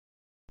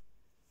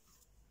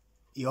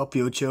Yup,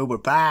 YouTube, we're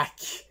back.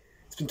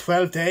 It's been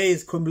 12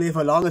 days, couldn't believe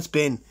how long it's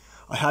been.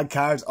 I had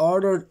cards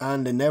ordered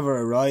and they never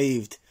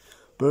arrived.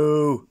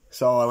 Boo.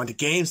 So I went to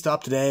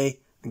Gamestop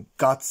today and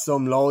got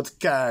some loads of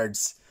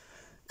cards.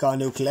 Got a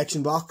new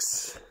collection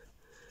box.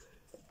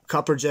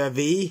 Copperja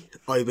V.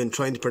 I've been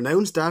trying to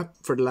pronounce that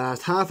for the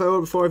last half hour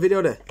before I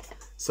videoed it.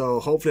 So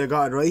hopefully I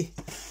got it right.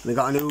 And I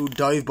got a new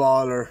dive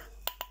ball, or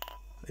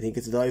I think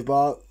it's a dive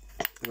ball.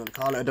 I'm going to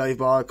call it a dive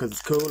ball because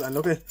it's cool. And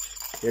look at,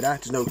 hear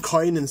that? There's no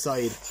coin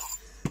inside.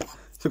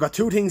 So I got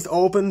two things to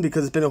open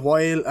because it's been a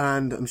while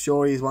and I'm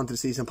sure he's wanted to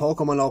see some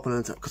Pokemon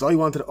opening, because I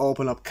wanted to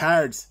open up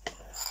cards.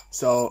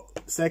 So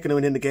second I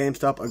went into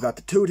GameStop, I got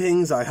the two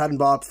things I hadn't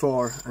bought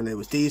before, and it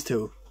was these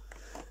two.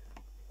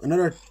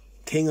 Another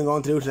thing I'm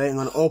going to do today, I'm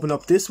going to open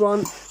up this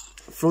one,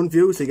 front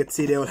view, so you get to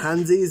see the old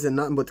handsies and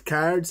nothing but the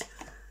cards.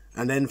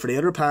 And then for the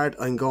other part,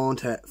 I'm going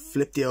to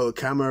flip the old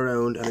camera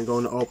around and I'm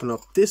going to open up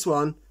this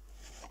one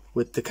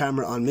with the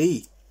camera on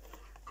me.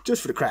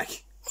 Just for the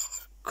crack.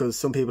 Because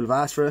some people have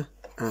asked for it.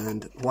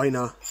 And why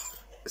not?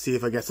 See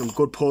if I get some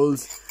good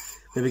pulls.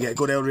 Maybe get a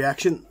good out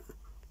reaction.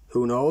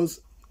 Who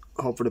knows?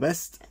 Hope for the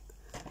best.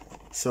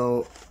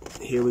 So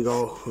here we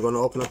go. We're going to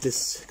open up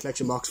this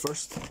collection box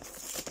first.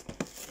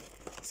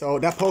 So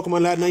that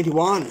Pokemon Lad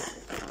 91.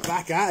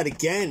 Back at it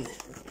again.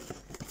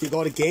 If you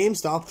go to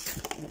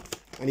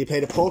GameStop and you play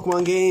the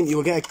Pokemon game, you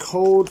will get a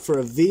code for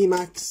a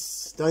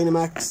VMAX,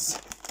 Dynamax,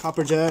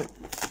 Copperja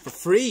for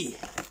free.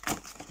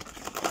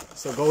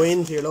 So go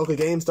into your local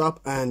GameStop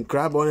and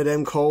grab one of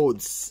them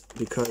codes,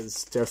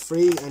 because they're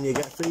free and you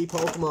get free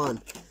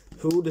Pokemon.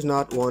 Who does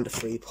not want a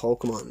free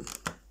Pokemon?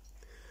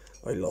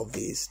 I love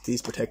these.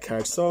 These protect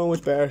cards so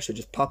much better. Should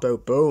just pop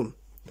out, boom.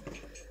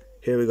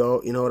 Here we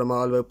go. You know what I'm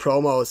all about.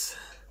 Promos.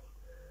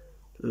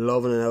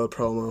 Loving an old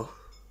promo.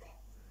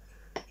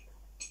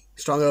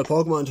 Strong old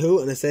Pokemon too.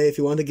 And I say if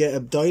you want to get a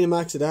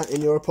Dynamax of that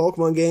in your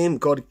Pokemon game,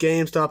 go to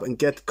GameStop and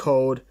get the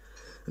code.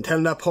 And tell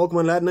them that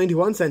Pokemon Lad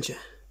 91 sent you.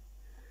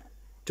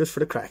 Just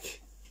for the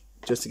crack,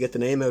 just to get the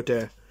name out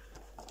there.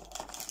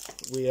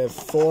 We have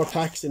 4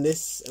 packs in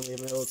this, and we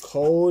have an old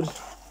code.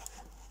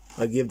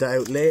 I'll give that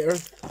out later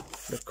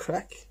for the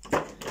crack.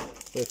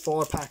 We have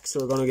 4 packs,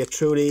 so we're going to get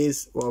through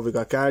these. Well, we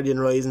got Guardian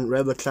Rising,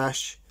 Rebel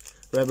Clash,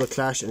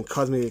 and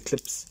Cosmic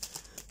Eclipse.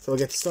 So we'll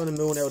get the Sun and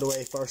Moon out of the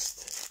way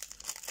first.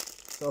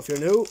 So if you're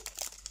new,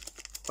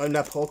 I'm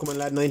that Pokemon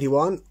Lad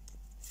 91.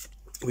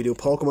 We do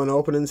Pokemon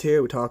openings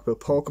here. We talk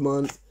about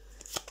Pokemon.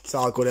 It's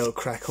all good old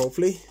crack,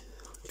 hopefully.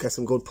 Get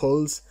some good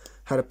pulls.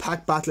 Had a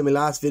pack battle in my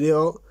last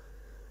video,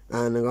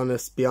 and I'm gonna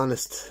be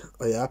honest,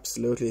 I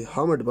absolutely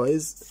hammered the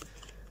boys.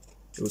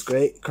 It was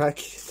great crack.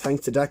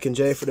 Thanks to Dak and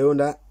Jay for doing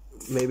that.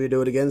 Maybe we'll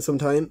do it again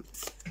sometime.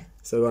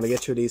 So we're gonna get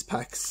through these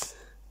packs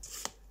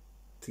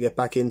to get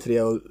back into the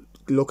old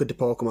look at the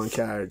Pokemon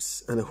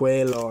cards. And a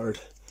Whale Lord.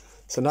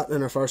 So not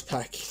in our first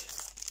pack.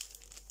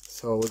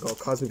 So we'll go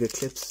Cosmic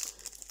Eclipse.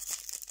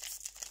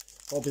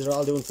 Hope you're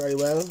all doing very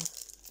well.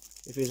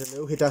 If you're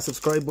new, hit that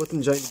subscribe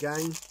button, join the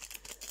gang.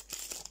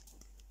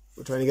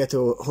 We're trying to get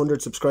to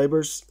 100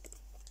 subscribers,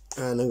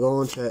 and I'm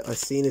going to, I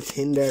seen a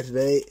tin there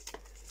today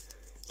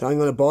that I'm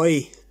going to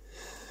buy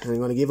and I'm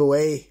going to give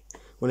away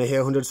when I hit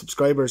 100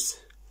 subscribers.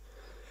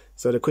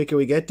 So the quicker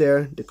we get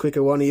there, the quicker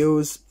I want to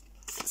use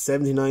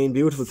 79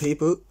 beautiful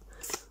people,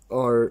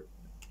 or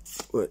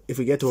if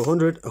we get to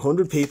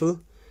 100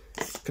 people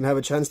can have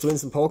a chance to win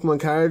some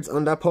Pokemon cards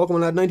on that Pokemon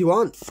Lad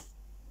 91.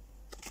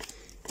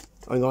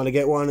 I'm going to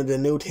get one of the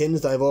new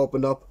tins that I've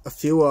opened up a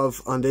few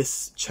of on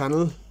this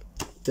channel.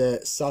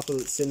 The Sottle,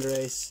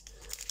 Cinderace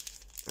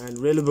and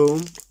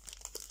Rillaboom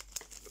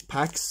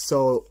packs.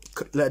 So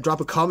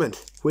drop a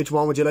comment. Which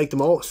one would you like the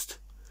most?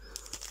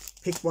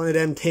 Pick one of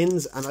them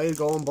tins and I'll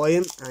go and buy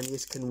them, and you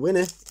can win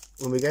it.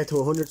 When we get to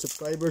 100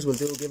 subscribers, we'll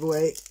do a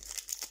giveaway.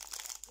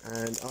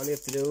 And all you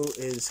have to do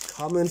is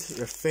comment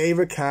your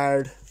favourite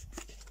card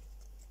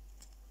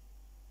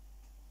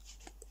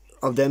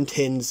of them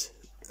tins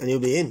and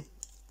you'll be in.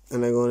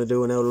 And I'm going to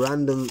do an old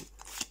random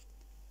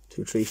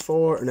 2, 3,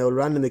 4, an old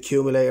random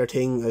accumulator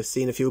thing. I've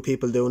seen a few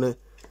people doing it.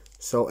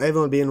 So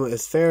everyone being with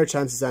as fair a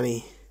chance as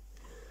any.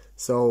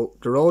 So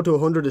the road to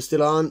 100 is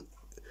still on.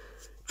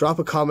 Drop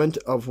a comment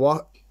of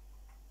what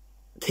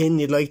tin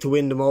you'd like to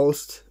win the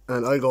most,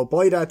 and I'll go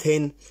buy that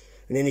tin,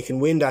 and then you can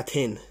win that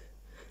tin.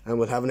 And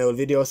we'll have an old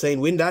video saying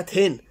win that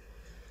tin.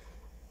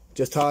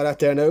 Just thought that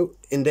there now.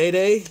 In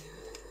Day,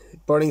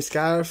 Burning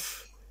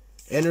Scarf,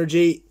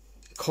 Energy,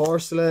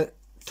 Corsola,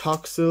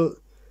 Toxel,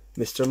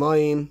 Mr.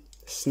 Mime,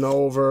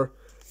 Snover,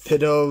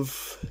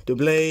 Pidove,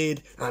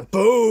 Doublade, and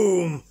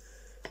boom!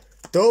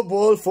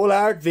 Double Full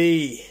Art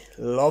V.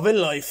 Loving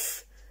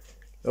life.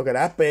 Look at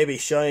that baby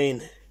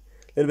shine.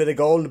 Little bit of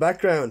gold in the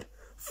background.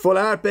 Full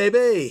art,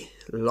 baby.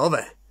 Love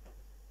it.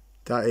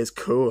 That is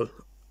cool.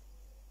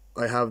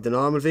 I have the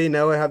normal V,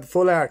 now I have the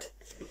full art.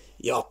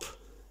 Yup.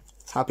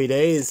 Happy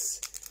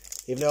days.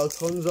 Give an old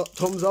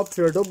thumbs up if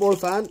you're a Double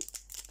fan.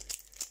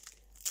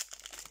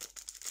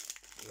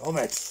 Love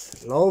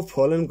it. Love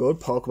pulling good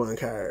Pokemon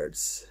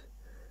cards.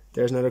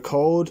 There's another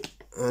code,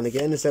 and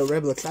again it's out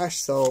Rebel Clash,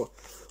 so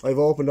I've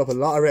opened up a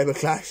lot of Rebel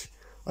Clash.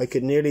 I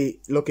could nearly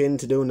look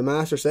into doing the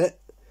master set.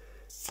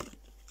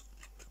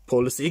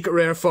 Pull the secret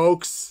rare,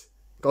 folks.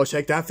 Go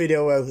check that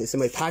video out. It's in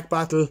my pack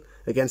battle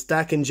against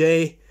Dak and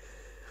Jay.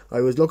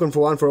 I was looking for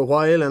one for a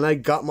while and I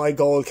got my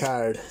gold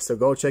card. So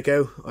go check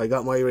out. I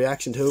got my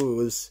reaction too.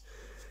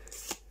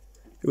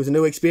 It was a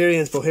new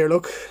experience, but here,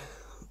 look.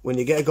 When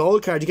you get a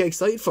gold card, you get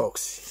excited,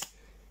 folks.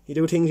 You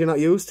do things you're not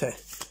used to.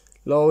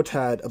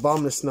 Lotad,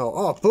 Abominous Snow.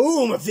 Oh,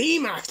 boom, a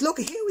VMAX. Look,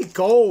 here we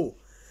go.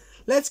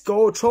 Let's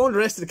go. Throwing the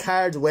rest of the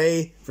cards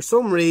away for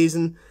some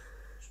reason.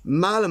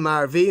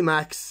 Malamar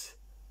VMAX.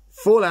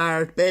 Full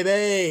art,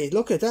 baby.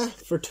 Look at that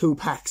for 2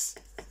 packs.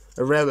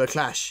 A Rebel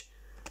Clash.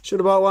 Should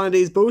have bought one of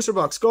these booster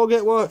box. Go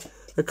get what?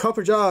 A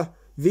Copper Jaw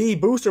V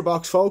booster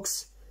box,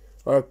 folks.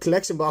 Or a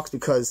collection box,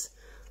 because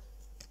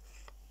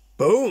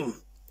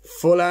boom.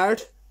 Full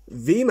art.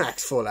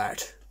 VMAX full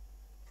art.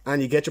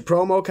 And you get your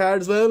promo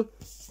card as well.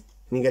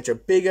 And you get your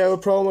Big Owl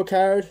promo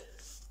card.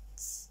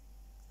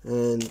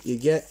 And you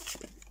get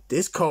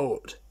this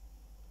code.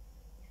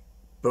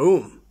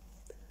 Boom.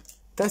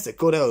 That's a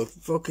good old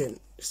fucking...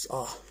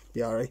 Oh,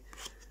 be alright.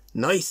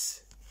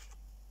 Nice.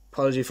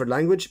 Apology for the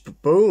language,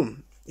 but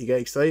boom. You get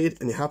excited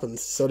and it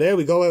happens. So there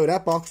we go out of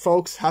that box,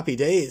 folks. Happy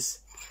days.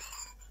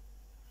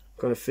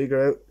 Gonna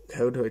figure out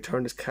how do I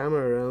turn this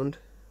camera around.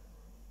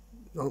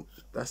 No,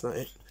 that's not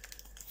it.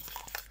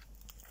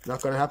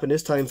 Not gonna happen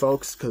this time,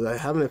 folks, because I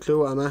haven't a clue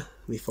what I'm at.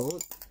 My phone.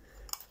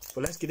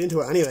 But let's get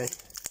into it anyway.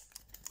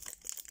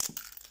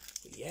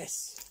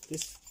 Yes,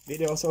 this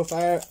video so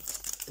far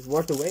is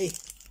worth the wait.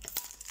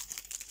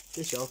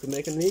 This y'all can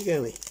make an ego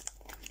of me.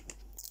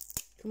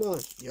 Come on.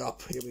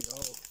 Yup, here we go.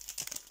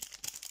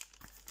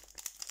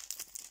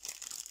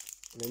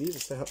 And I need to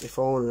set up my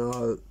phone and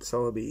all so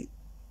it'll be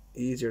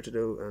easier to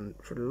do, and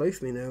for the life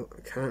of me now,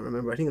 I can't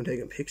remember. I think I'm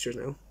taking pictures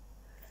now.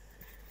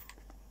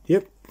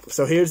 Yep,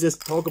 so here's this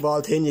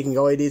Pokeball tin. You can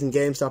go buy these in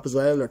Gamestop as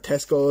well, or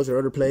Tesco's or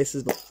other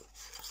places, but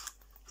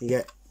you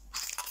get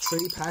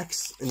 3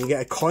 packs and you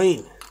get a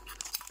coin,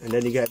 and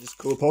then you get this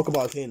cool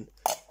Pokeball tin.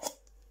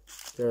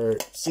 They're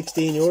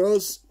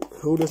 €16.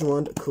 Who doesn't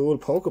want a cool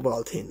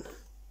Pokeball tin?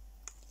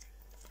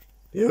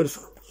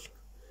 Beautiful.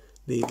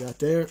 Leave that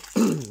there.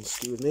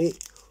 Excuse me.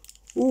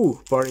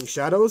 Ooh, Burning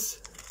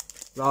Shadows,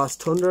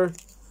 Lost Thunder,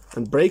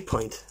 and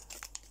Breakpoint.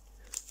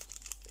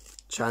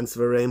 Chance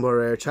of a Rainbow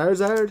Rare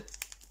Charizard.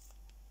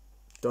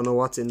 Don't know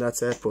what's in that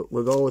set, but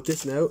we'll go with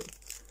this now.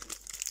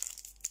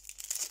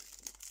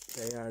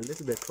 They are a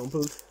little bit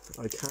crumpled.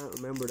 I can't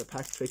remember the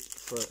pack trick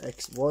for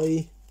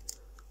XY.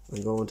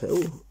 I'm going to...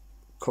 Ooh,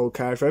 code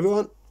card for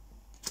everyone.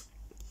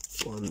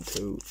 1,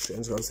 2, 3.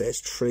 I'm just going to say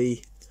it's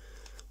 3.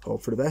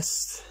 Hope for the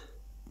best.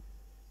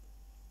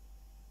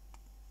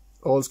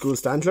 Old School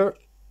Stantler.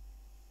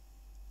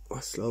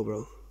 What's slow,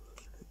 bro?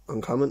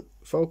 Uncommon.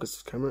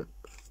 Focus, camera.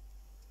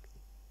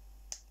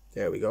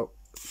 There we go.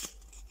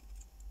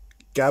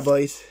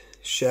 Gabite,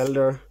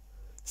 Shelder,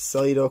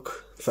 Psyduck,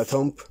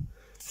 Fatump,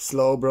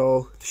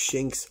 Slowbro,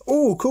 Shinx.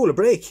 Oh, cool, a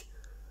break.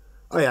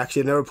 I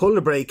actually never pulled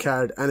a break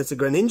card, and it's a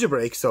Greninja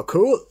break, so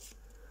cool.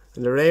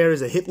 And the rare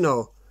is a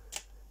Hypno.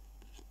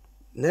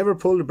 Never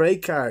pulled a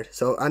break card.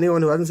 So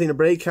anyone who hasn't seen a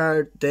break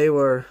card, they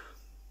were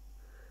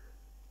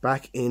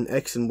back in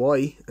X and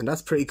Y, and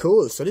that's pretty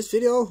cool. So this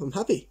video, I'm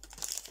happy.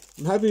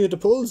 I'm happy with the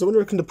pulls. I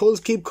wonder, can the pulls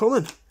keep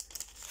coming?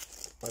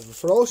 I have a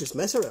ferocious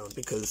mess around,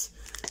 because,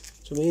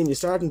 do you know what I mean, you're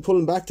starting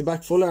pulling back to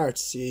back full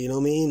arts, you know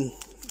what I mean?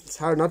 It's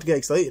hard not to get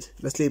excited.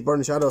 Let's leave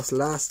Burning Shadows to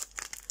last.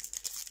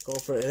 Go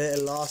for a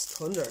little Lost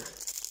Thunder.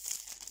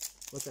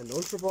 What's an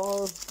Ultra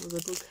Ball? Was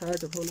a good card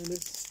to pull in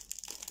this.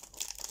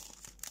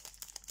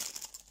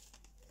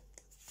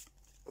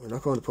 We're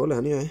not going to pull it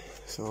anyway.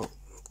 So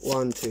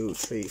 1, 2,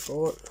 3,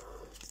 4.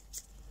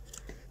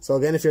 So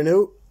again, if you're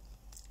new,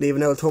 leave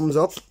an old thumbs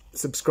up,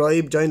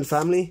 subscribe, join the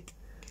family,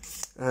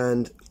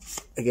 and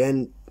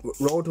again,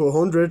 road to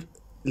 100.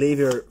 Leave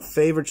your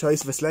favourite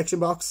choice of a selection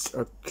box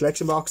or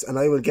collection box, and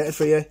I will get it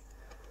for you.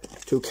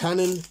 2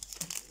 cannon.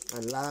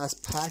 And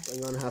last pack,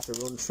 I'm going to have to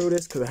run through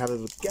this because I have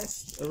a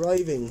guest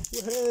arriving.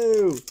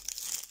 Woohoo!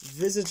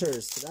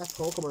 Visitors to that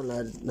Pokemon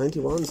lad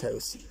 91's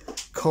house.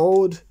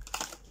 Code.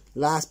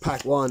 Last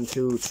pack. 1,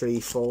 2, 3,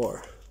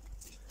 4.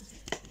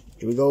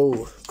 Here we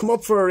go. Come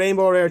up for a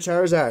Rainbow Rare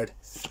Charizard,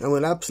 and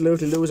we'll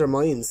absolutely lose our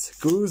minds.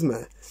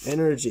 Guzma,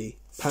 Energy,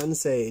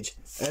 Pansage,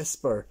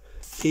 Esper,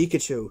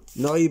 Pikachu,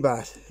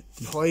 Noibat,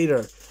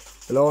 Hyder,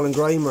 Alolan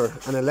Grimer,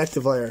 and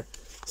Electivire.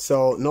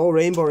 So no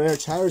Rainbow Rare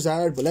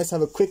Charizard, but let's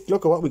have a quick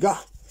look at what we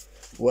got.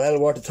 Well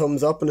worth a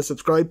thumbs up and a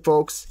subscribe,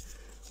 folks.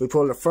 We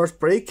pulled our first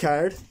break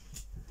card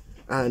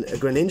and a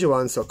Greninja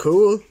one, so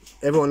cool.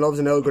 Everyone loves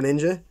an old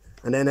Greninja.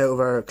 And then out of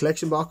our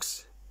collection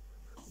box,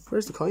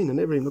 where's the coin? I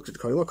never even looked at the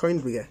coin. What coin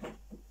did we get?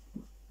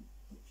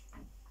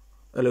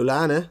 A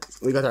Lulana.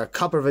 We got our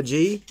Copper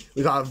Veggie.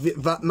 We got a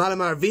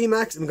Malamar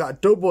VMAX, and we got a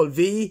Double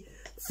V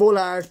full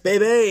art,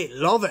 baby.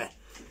 Love it.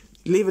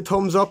 Leave a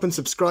thumbs up and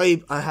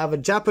subscribe. I have a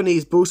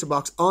Japanese booster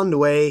box on the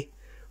way.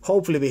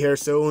 Hopefully be here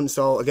soon.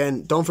 So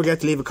again, don't forget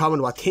to leave a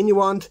comment what tin you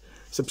want.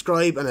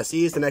 Subscribe, and I'll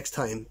see you the next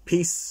time.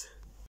 Peace.